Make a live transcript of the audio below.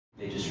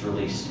just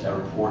released a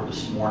report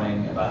this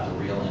morning about the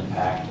real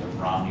impact of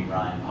Romney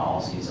Ryan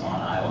policies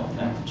on Iowa.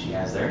 That she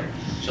has there.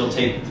 She'll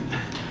take.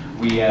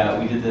 We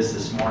did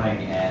this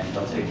morning, and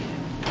they'll take.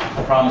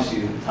 I promise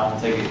you, Tom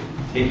will take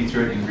you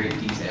through it in great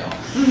detail.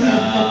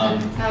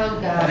 Oh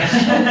gosh.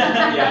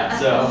 Yeah.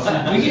 So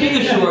we can do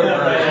the short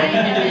version.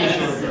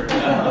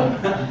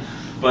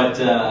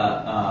 But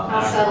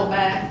I'll settle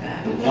back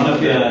then.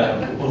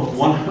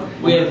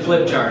 We had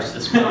flip charts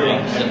this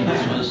morning. So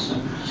this was.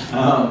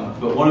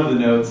 But one of the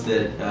notes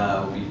that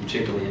will be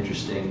particularly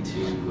interesting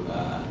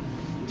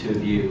to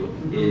view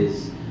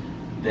is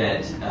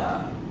that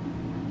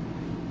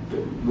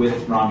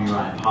with Romney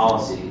Ryan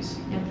policies,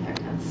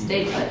 Impact on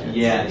state budgets.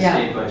 yeah, the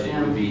state budget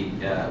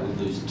would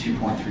lose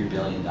 $2.3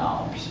 billion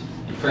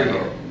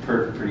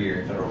per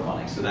year in federal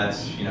funding. So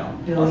that's a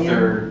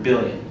third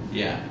billion.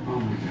 Yeah. Oh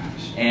my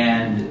gosh.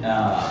 And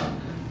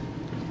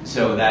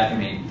so that, I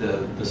mean,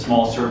 the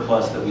small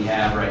surplus that we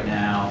have right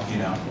now, we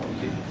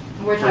could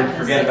We're talking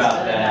forget $6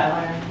 about billion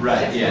that.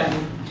 Right. Yeah.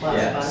 Plus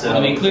Yeah. budget. So I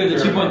mean, clearly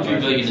the 2.3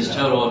 billion is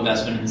total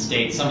investment in the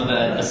state. Some of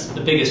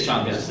the biggest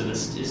chunk is to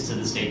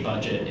the state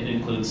budget. It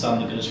includes some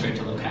that go straight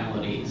to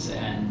localities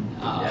and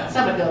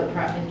Some would go to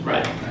private,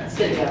 right.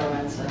 city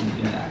governments. And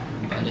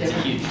but it's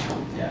a huge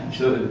chunk. Yeah.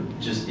 So it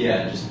just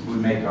would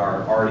make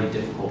our already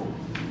difficult,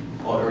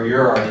 or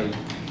your already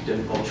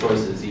difficult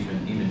choices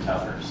even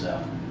tougher.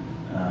 So.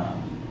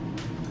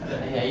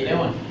 Hey, how you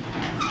doing?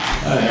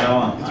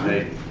 That's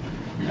great.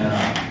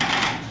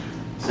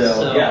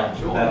 So yeah,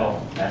 that'll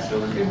pass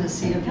over. Here's a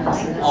seat of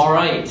precedent. All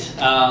right.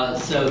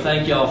 So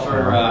thank you all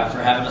for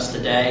having us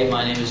today.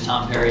 My name is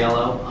Tom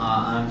Perriello.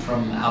 I'm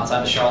from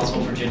outside of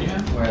Charlottesville, Virginia,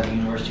 where the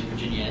University of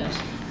Virginia is,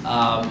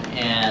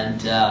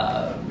 and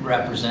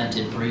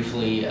represented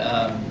briefly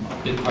a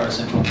big part of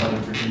central and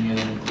southern Virginia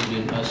that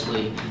included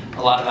mostly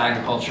a lot of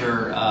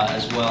agriculture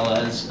as well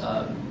as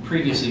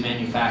previously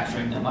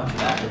manufacturing, though much of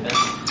that had been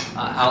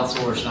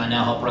outsourced, and I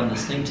now help run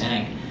this think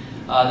tank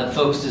that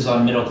focuses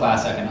on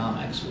middle-class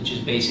economics, which is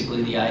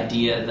basically the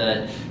idea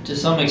that, to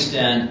some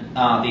extent,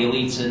 the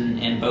elites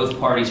in both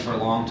parties for a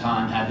long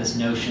time had this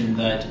notion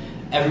that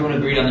everyone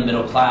agreed on the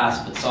middle class,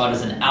 but saw it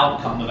as an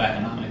outcome of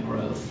economic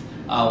growth,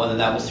 whether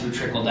that was through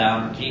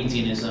trickle-down or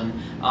Keynesianism.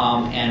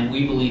 And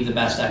we believe the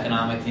best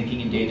economic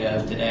thinking and data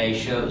of today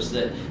shows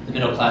that the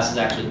middle class is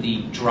actually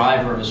the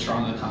driver of a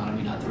strong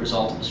economy, not the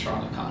result of a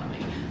strong economy.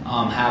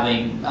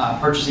 Having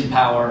purchasing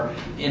power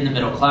in the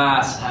middle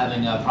class,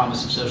 having a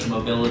promise of social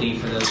mobility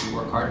for those who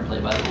work hard and play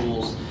by the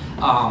rules,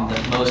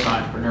 that most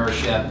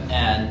entrepreneurship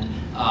and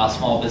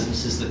small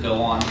businesses that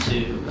go on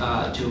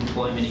to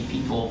employ many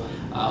people,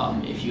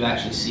 if you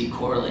actually see,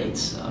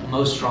 correlates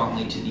most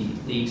strongly to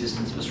the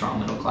existence of a strong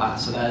middle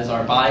class. So that is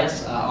our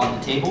bias on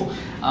the table.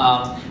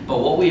 But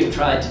what we have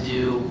tried to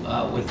do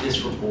with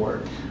this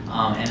report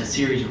and a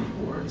series of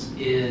reports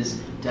is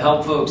to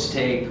help folks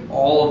take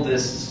all of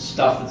this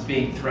stuff that's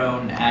being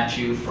thrown at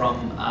you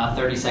from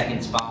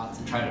 30-second spots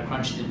and try to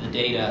crunch through the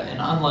data. And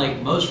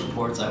unlike most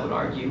reports, I would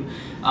argue,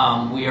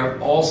 we are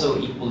also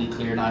equally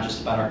clear not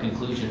just about our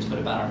conclusions, but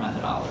about our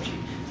methodology.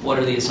 What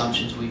are the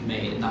assumptions we've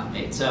made and not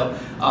made? So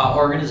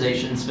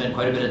organizations spend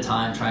quite a bit of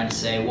time trying to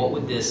say, what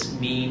would this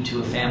mean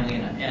to a family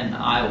in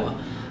Iowa?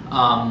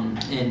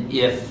 And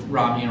if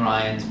Romney and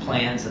Ryan's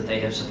plans that they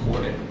have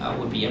supported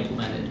would be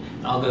implemented.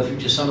 And I'll go through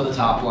just some of the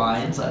top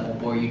lines. I won't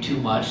bore you too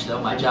much, though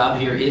my job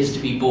here is to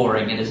be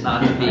boring. It is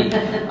not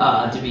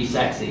to be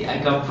sexy. I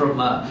come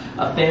from a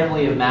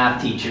family of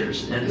math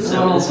teachers, and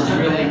so this is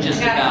really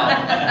just about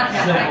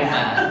simple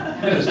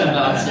math. Just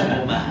about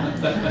simple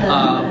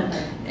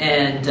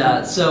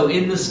math. So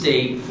in the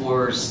state,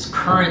 for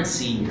current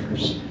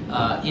seniors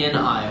in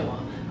Iowa,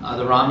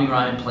 the Romney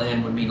Ryan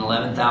plan would mean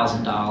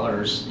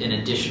 $11,000 in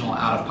additional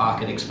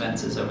out-of-pocket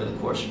expenses over the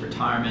course of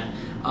retirement.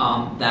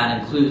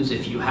 That includes,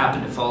 if you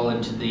happen to fall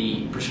into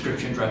the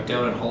prescription drug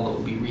donut hole that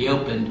would be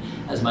reopened,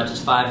 as much as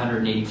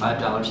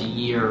 $585 a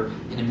year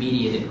in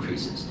immediate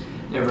increases.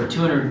 There are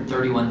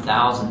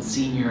 231,000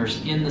 seniors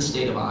in the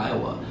state of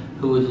Iowa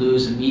who would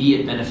lose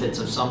immediate benefits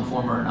of some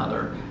form or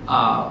another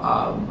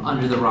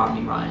under the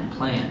Romney Ryan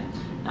plan.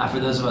 Now, for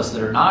those of us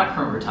that are not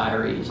current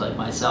retirees, like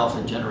myself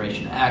and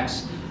Generation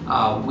X,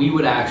 we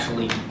would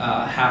actually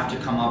have to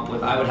come up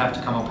with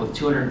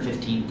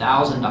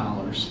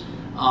 $215,000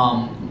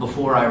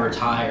 before I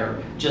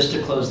retire, just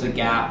to close the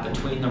gap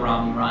between the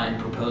Romney Ryan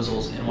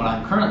proposals and what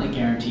I'm currently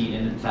guaranteed,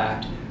 and in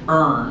fact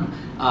earn.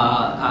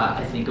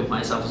 I think of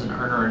myself as an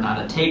earner and not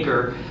a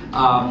taker,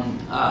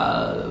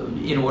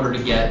 in order to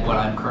get what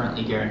I'm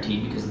currently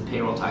guaranteed because of the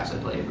payroll tax I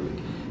pay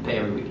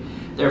every week.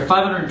 There are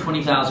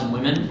 520,000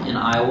 women in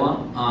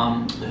Iowa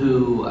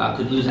who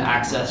could lose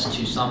access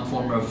to some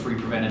form of free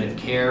preventative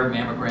care,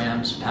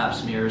 mammograms, pap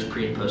smears,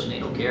 pre- and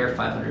postnatal care,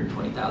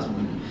 520,000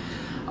 women.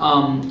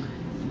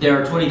 There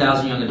are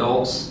 20,000 young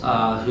adults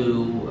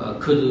who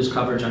could lose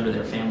coverage under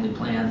their family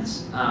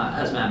plans.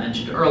 As Matt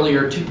mentioned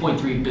earlier,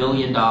 $2.3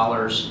 billion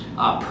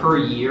per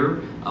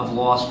year of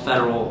lost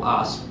federal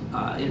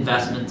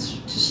investments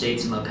to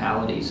states and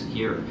localities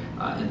here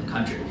in the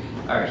country,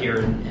 or here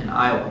in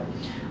Iowa.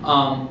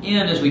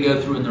 And as we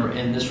go through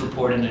in this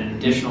report and an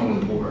additional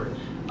report,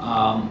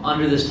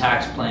 under this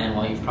tax plan,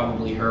 while you've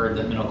probably heard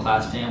that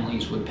middle-class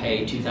families would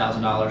pay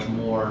 $2,000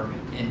 more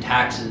in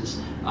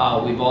taxes,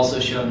 we've also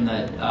shown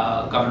that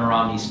Governor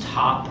Romney's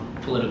top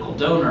political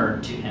donor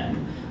to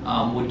him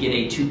would get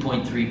a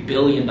 $2.3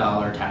 billion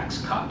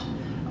tax cut.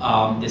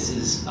 This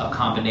is a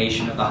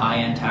combination of the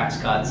high-end tax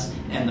cuts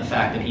and the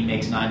fact that he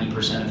makes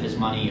 90% of his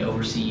money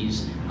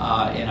overseas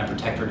in a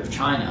protectorate of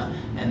China,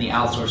 and the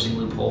outsourcing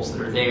loopholes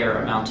that are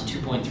there amount to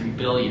 $2.3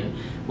 billion,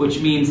 which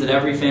means that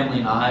every family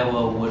in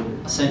Iowa would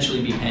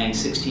essentially be paying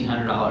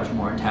 $1,600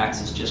 more in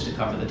taxes just to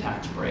cover the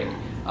tax break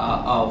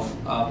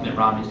of Mitt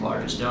Romney's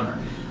largest donor.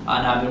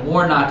 Now, I've been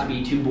warned not to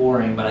be too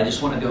boring, but I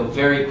just want to go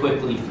very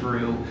quickly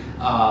through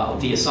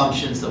the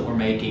assumptions that we're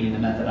making and the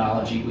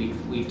methodology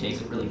we've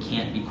taken really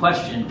can't be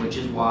questioned, which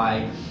is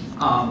why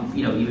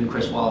even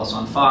Chris Wallace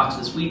on Fox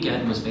this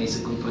weekend was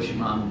basically pushing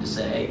Romney to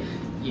say,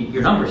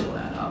 your numbers will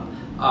add up.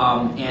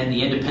 And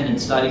the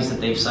independent studies that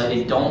they've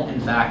cited don't,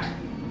 in fact,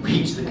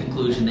 reach the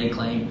conclusion they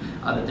claim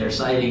that they're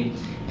citing.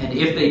 And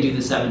if they do the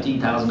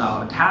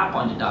 $17,000 cap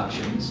on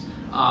deductions,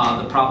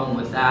 the problem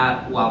with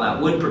that, while that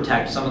would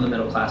protect some of the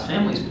middle-class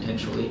families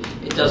potentially,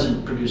 it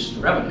doesn't produce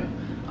the revenue.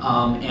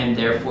 And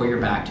therefore,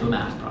 you're back to a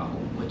math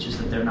problem, which is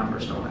that their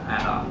numbers don't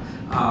add up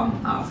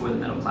for the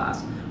middle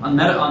class. On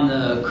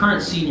the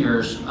current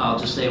seniors, I'll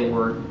just say a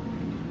word.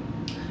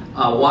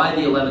 Why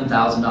the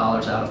 $11,000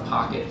 out of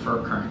pocket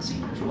for current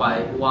seniors?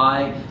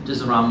 Why does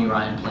the Romney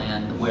Ryan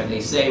plan, where they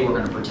say we're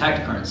going to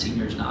protect current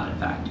seniors, not in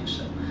fact do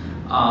so?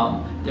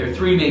 There are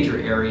three major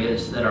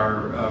areas that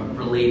are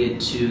related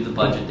to the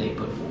budget they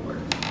put forward.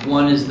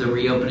 One is the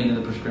reopening of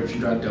the prescription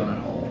drug donut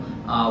hole,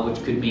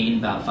 which could mean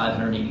about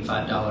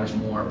 $585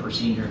 more per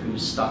senior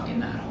who's stuck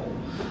in that hole.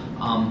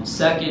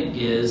 Second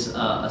is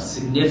a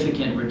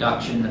significant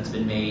reduction that's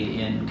been made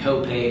in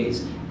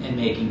co-pays and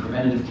making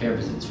preventative care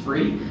visits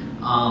free,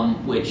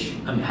 which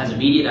has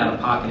immediate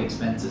out-of-pocket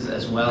expenses,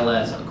 as well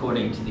as,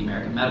 according to the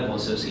American Medical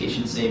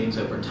Association, savings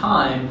over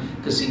time,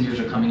 because seniors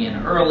are coming in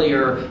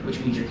earlier, which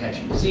means you're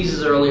catching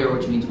diseases earlier,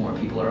 which means more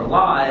people are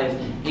alive,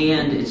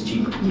 and it's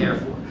cheaper to care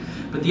for.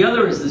 But the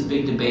other is this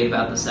big debate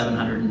about the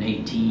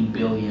 $718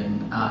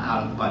 billion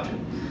out of the budget.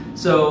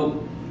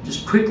 So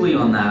just quickly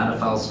on that,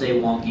 if I'll stay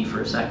wonky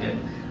for a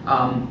second,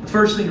 the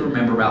first thing to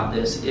remember about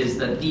this is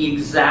that the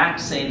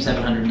exact same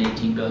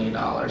 $718 billion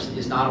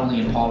is not only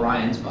in Paul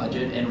Ryan's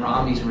budget and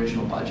Romney's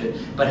original budget,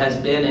 but has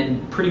been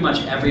in pretty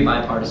much every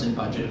bipartisan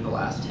budget of the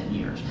last 10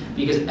 years.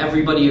 Because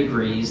everybody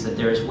agrees that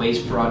there is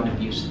waste, fraud, and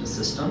abuse in the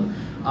system.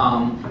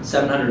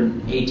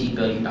 $718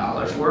 billion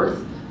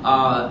worth.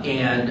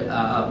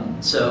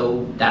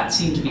 So that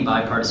seemed to be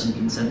bipartisan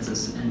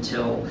consensus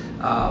until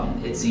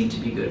it seemed to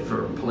be good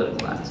for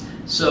political ads.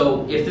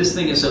 So if this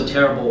thing is so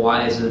terrible,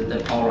 why is it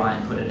that Paul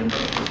Ryan put it in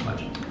both his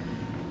budget?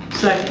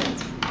 Second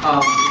is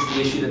the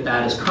issue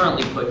that is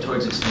currently put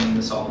towards extending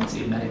the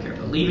solvency of Medicare.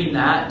 But leaving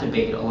that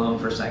debate alone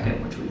for a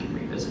second, which we can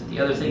revisit, the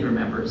other thing to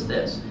remember is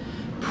this.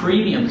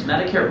 Premiums,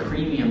 Medicare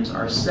premiums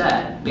are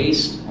set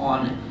based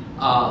on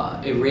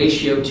a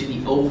ratio to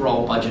the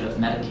overall budget of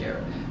Medicare,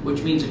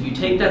 which means if you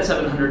take that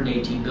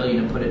 $718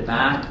 billion and put it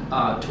back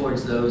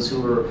towards those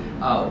who are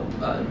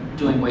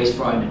doing waste,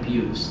 fraud, and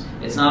abuse,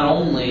 it's not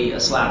only a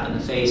slap in the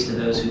face to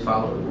those who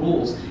follow the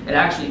rules, it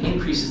actually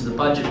increases the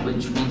budget,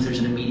 which means there's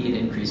an immediate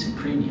increase in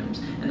premiums.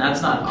 And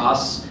that's not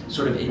us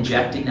sort of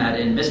injecting that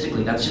in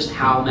mystically, that's just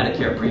how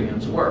Medicare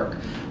premiums work,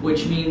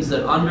 which means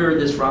that under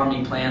this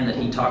Romney plan that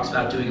he talks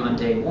about doing on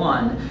day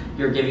one,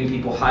 you're giving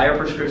people higher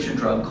prescription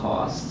drug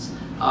costs,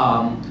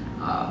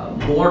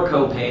 more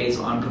co-pays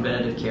on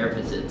preventative care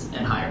visits,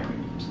 and higher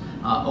premiums.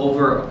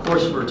 Over a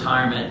course of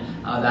retirement,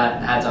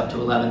 that adds up to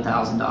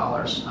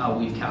 $11,000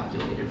 we've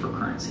calculated for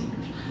current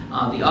seniors.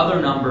 The other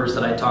numbers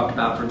that I talked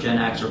about for Gen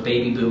X or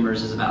baby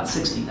boomers is about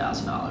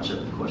 $60,000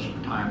 over the course of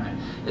retirement,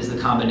 is the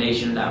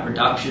combination of that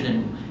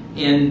reduction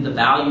in the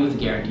value of the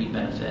guaranteed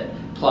benefit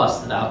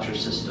plus the voucher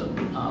system,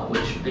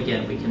 which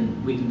again we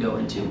can go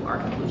into our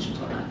conclusions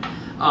on that.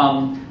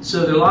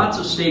 So there are lots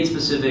of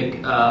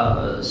state-specific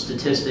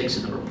statistics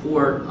in the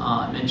report.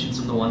 I mentioned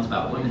some of the ones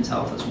about women's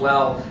health as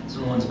well,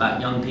 some of the ones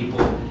about young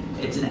people.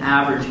 It's an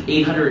average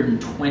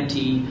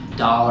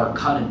 $820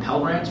 cut in Pell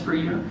Grants per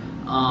year,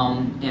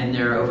 and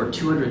there are over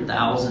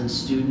 200,000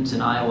 students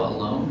in Iowa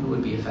alone who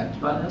would be affected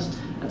by this.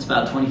 That's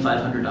about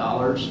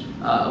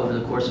 $2,500 over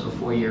the course of a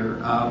 4-year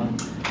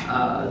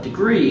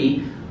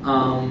degree.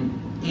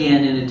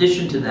 And in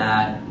addition to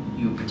that,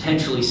 you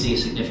potentially see a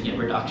significant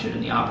reduction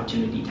in the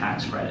opportunity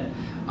tax credit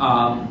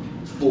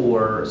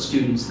for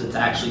students that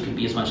actually could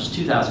be as much as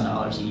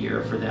 $2,000 a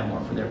year for them or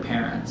for their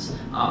parents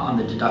on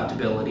the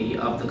deductibility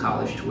of the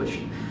college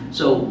tuition.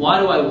 So why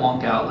do I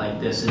wonk out like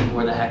this and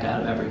bore the heck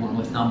out of everyone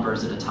with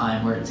numbers at a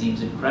time where it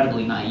seems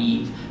incredibly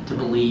naive to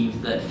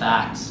believe that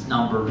facts,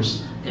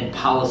 numbers, and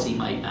policy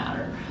might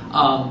matter?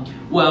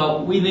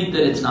 Well, we think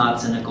that it's not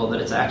cynical, that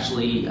it's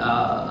actually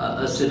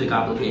a civic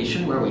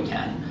obligation where we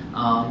can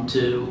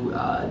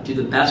to do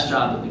the best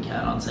job that we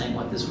can on saying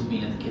what this would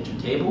mean at the kitchen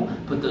table,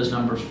 put those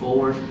numbers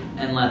forward,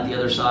 and let the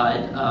other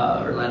side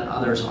or let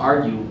others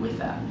argue with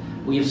that.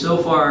 We have so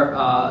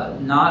far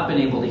not been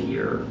able to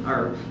hear,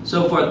 or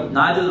so far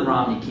neither the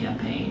Romney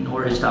campaign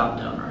nor his top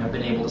donor have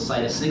been able to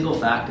cite a single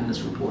fact in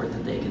this report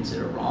that they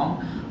consider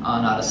wrong,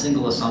 not a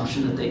single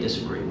assumption that they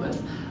disagree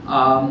with.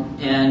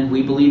 And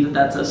we believe that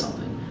that says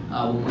something.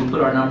 When we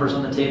put our numbers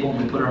on the table,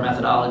 when we put our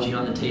methodology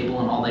on the table,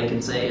 and all they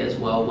can say is,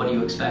 well, what do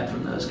you expect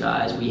from those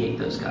guys? We hate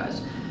those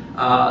guys.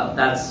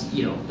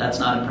 That's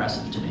not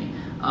impressive to me.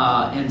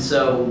 And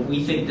so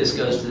we think this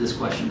goes to this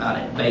question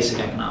about basic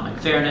economic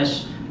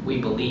fairness. We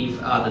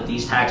believe that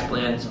these tax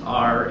plans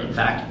are, in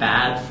fact,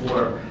 bad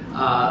for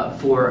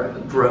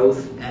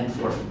growth and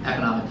for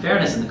economic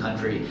fairness in the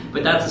country,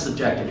 but that's a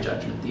subjective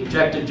judgment. The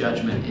objective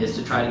judgment is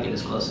to try to get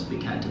as close as we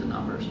can to the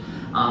numbers.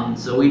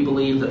 So we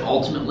believe that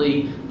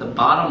ultimately the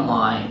bottom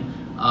line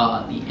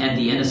and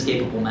the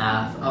inescapable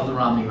math of the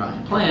Romney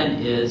Ryan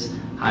plan is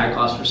higher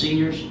cost for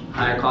seniors,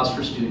 higher cost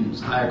for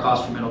students, higher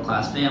cost for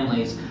middle-class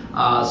families,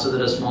 so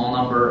that a small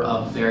number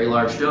of very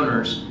large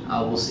donors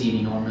will see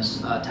an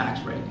enormous tax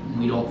break. And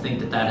we don't think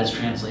that that has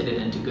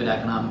translated into good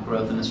economic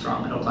growth and a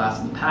strong middle class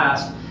in the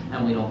past,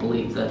 and we don't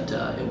believe that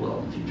it will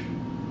in the future.